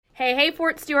Hey,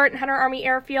 Fort Stewart-Hunter Army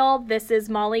Airfield. This is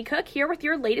Molly Cook here with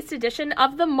your latest edition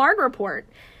of the Marne Report.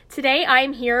 Today, I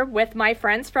am here with my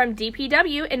friends from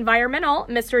DPW Environmental,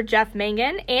 Mr. Jeff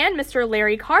Mangun and Mr.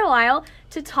 Larry Carlile,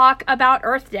 to talk about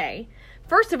Earth Day.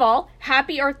 First of all,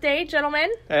 happy Earth Day,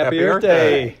 gentlemen. Happy Earth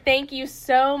Day. Thank you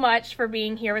so much for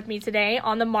being here with me today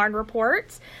on the Marne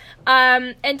Report.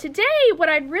 And today, what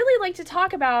I'd really like to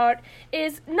talk about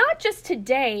is not just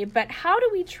today, but how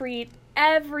do we treat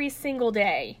every single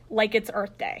day like it's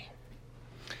Earth Day?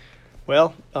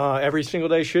 Well, every single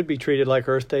day should be treated like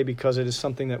Earth Day because it is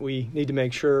something that we need to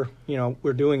make sure,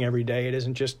 we're doing every day. It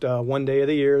isn't just one day of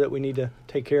the year that we need to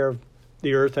take care of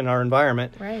the earth and our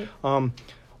environment. Right.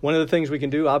 One of the things we can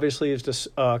do, obviously, is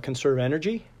to conserve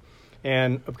energy,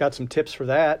 and I've got some tips for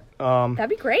that. That'd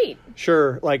be great.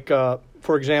 Sure. Like,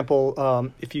 for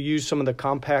example, if you use some of the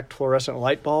compact fluorescent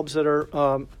light bulbs that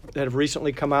have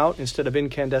recently come out instead of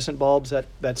incandescent bulbs,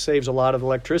 that saves a lot of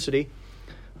electricity.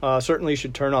 Certainly you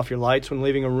should turn off your lights when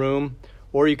leaving a room,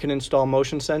 or you can install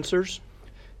motion sensors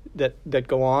that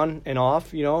go on and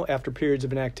off. After periods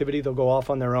of inactivity, they'll go off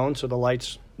on their own, so the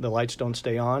lights don't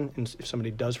stay on, and if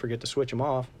somebody does forget to switch them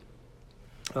off.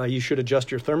 You should adjust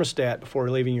your thermostat before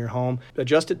leaving your home.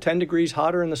 Adjust it 10 degrees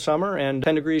hotter in the summer and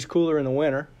 10 degrees cooler in the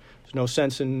winter. There's no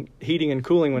sense in heating and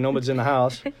cooling when nobody's in the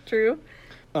house. True.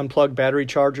 Unplug battery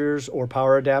chargers or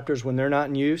power adapters when they're not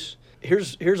in use.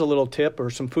 Here's a little tip or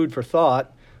some food for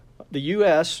thought. The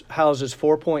U.S. houses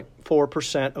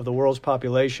 4.4% of the world's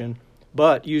population,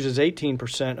 but uses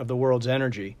 18% of the world's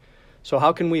energy. So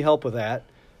how can we help with that?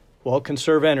 Well,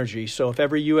 conserve energy. So if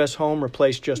every U.S. home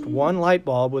replaced just one light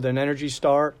bulb with an Energy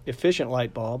Star efficient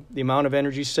light bulb, the amount of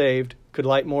energy saved could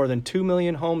light more than 2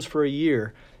 million homes for a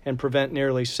year and prevent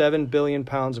nearly 7 billion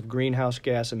pounds of greenhouse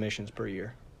gas emissions per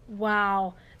year.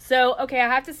 Wow. So, okay, I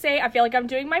have to say, I feel like I'm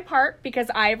doing my part because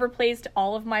I've replaced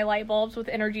all of my light bulbs with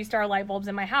Energy Star light bulbs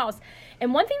in my house.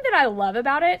 And one thing that I love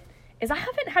about it is I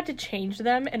haven't had to change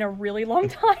them in a really long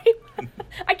time.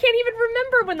 I can't even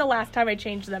remember when the last time I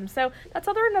changed them. So that's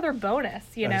another bonus,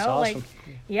 That's awesome.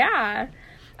 Yeah.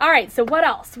 All right, so what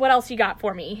else? What else you got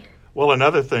for me? Well,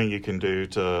 another thing you can do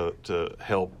to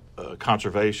help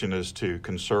conservation is to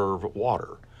conserve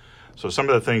water. So some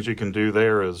of the things you can do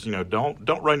there is,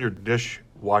 don't run your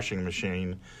dishwashing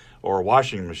machine or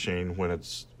washing machine when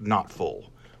it's not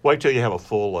full. Wait till you have a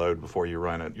full load before you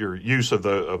run it. Your use of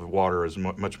water is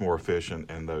much more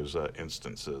efficient in those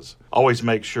instances. Always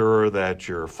make sure that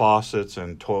your faucets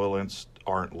and toilets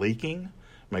aren't leaking.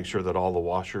 Make sure that all the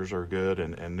washers are good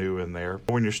and new in there.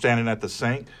 When you're standing at the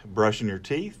sink brushing your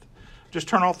teeth, just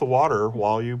turn off the water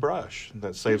while you brush.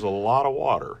 That saves a lot of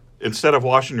water. Instead of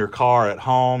washing your car at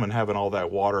home and having all that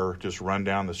water just run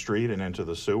down the street and into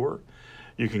the sewer,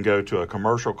 you can go to a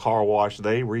commercial car wash.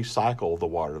 They recycle the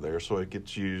water there, so it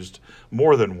gets used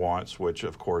more than once, which,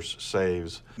 of course,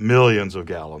 saves millions of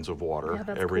gallons of water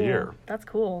every year. That's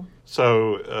cool.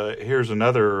 So here's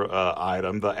another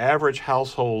item. The average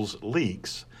household's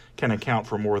leaks can account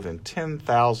for more than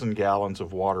 10,000 gallons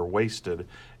of water wasted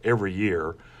every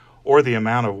year, or the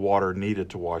amount of water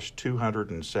needed to wash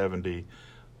 270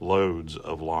 loads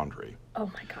of laundry.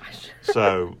 Oh, my gosh.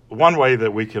 So one way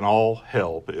that we can all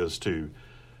help is to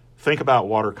think about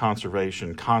water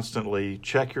conservation constantly.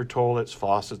 Check your toilets,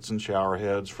 faucets, and shower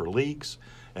heads for leaks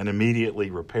and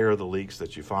immediately repair the leaks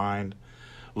that you find.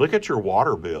 Look at your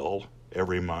water bill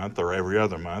every month or every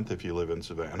other month if you live in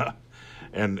Savannah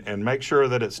and make sure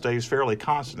that it stays fairly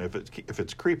constant. If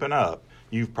it's creeping up,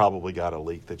 you've probably got a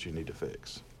leak that you need to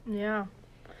fix. Yeah.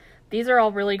 These are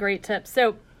all really great tips.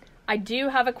 So I do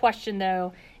have a question,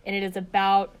 though, and it is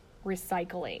about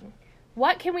recycling.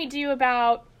 What can we do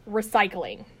about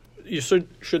recycling? You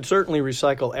should certainly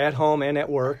recycle at home and at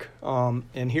work.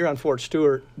 And here on Fort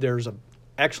Stewart, there's an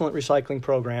excellent recycling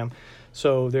program.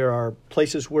 So there are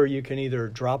places where you can either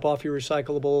drop off your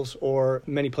recyclables, or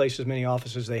many places, many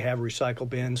offices, they have recycle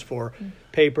bins for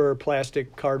paper,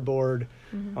 plastic, cardboard,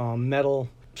 metal,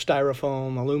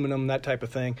 styrofoam, aluminum, that type of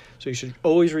thing. So you should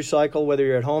always recycle whether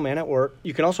you're at home and at work.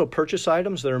 You can also purchase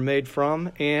items that are made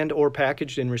from and or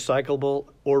packaged in recyclable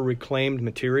or reclaimed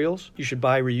materials. You should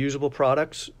buy reusable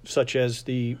products such as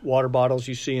the water bottles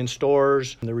you see in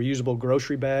stores, and the reusable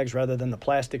grocery bags rather than the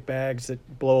plastic bags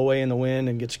that blow away in the wind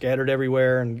and get scattered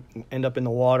everywhere and end up in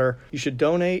the water. You should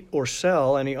donate or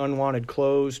sell any unwanted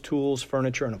clothes, tools,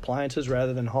 furniture, and appliances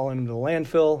rather than hauling them to the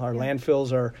landfill. Our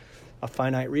landfills are a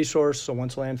finite resource, so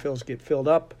once landfills get filled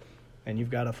up, and you've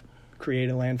got to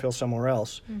create a landfill somewhere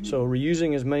else. So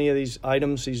reusing as many of these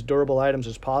items, these durable items,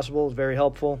 as possible is very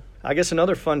helpful. I guess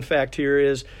another fun fact here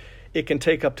is it can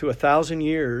take up to 1,000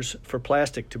 years for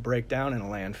plastic to break down in a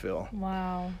landfill.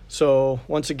 Wow. So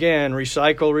once again,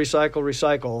 recycle, recycle,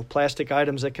 recycle. Plastic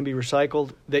items that can be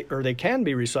recycled, they can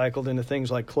be recycled into things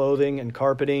like clothing and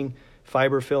carpeting,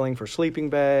 fiber filling for sleeping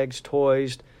bags,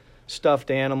 toys,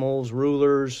 stuffed animals,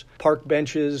 rulers, park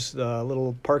benches, the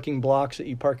little parking blocks that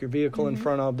you park your vehicle in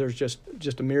front of. There's just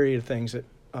a myriad of things that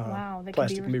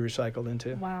plastic can be recycled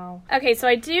into. Wow. Okay, so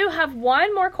I do have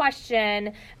one more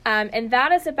question, and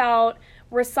that is about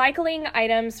recycling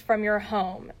items from your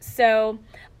home. So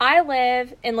I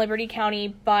live in Liberty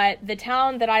County, but the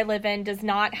town that I live in does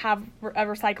not have a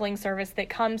recycling service that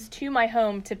comes to my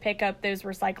home to pick up those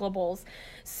recyclables.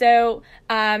 So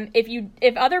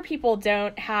if other people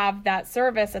don't have that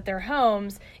service at their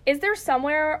homes, is there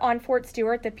somewhere on Fort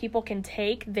Stewart that people can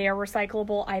take their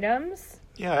recyclable items?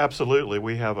 Yeah, absolutely.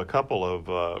 We have a couple of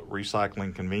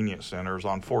recycling convenience centers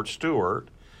on Fort Stewart.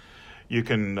 You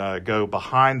can go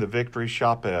behind the Victory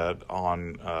Shopette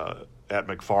at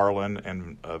McFarland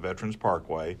and Veterans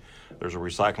Parkway. There's a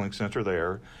recycling center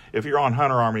there. If you're on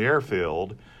Hunter Army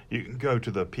Airfield, you can go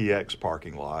to the PX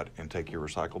parking lot and take your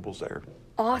recyclables there.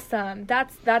 Awesome.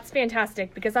 That's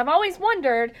fantastic, because I've always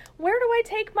wondered, where do I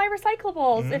take my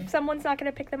recyclables if someone's not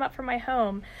going to pick them up from my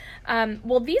home?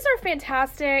 Well, these are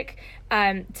fantastic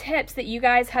tips that you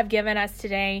guys have given us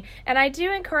today. And I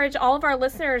do encourage all of our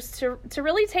listeners to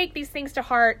really take these things to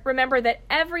heart. Remember that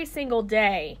every single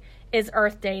day is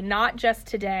Earth Day, not just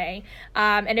today.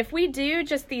 And if we do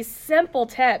just these simple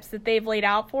tips that they've laid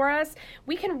out for us,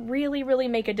 we can really, really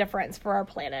make a difference for our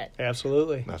planet.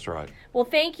 Absolutely. That's right. Well,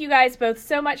 thank you guys both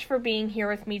so much for being here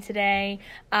with me today.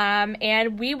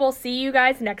 And we will see you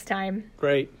guys next time.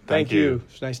 Great. Thank you.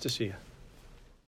 It's nice to see you.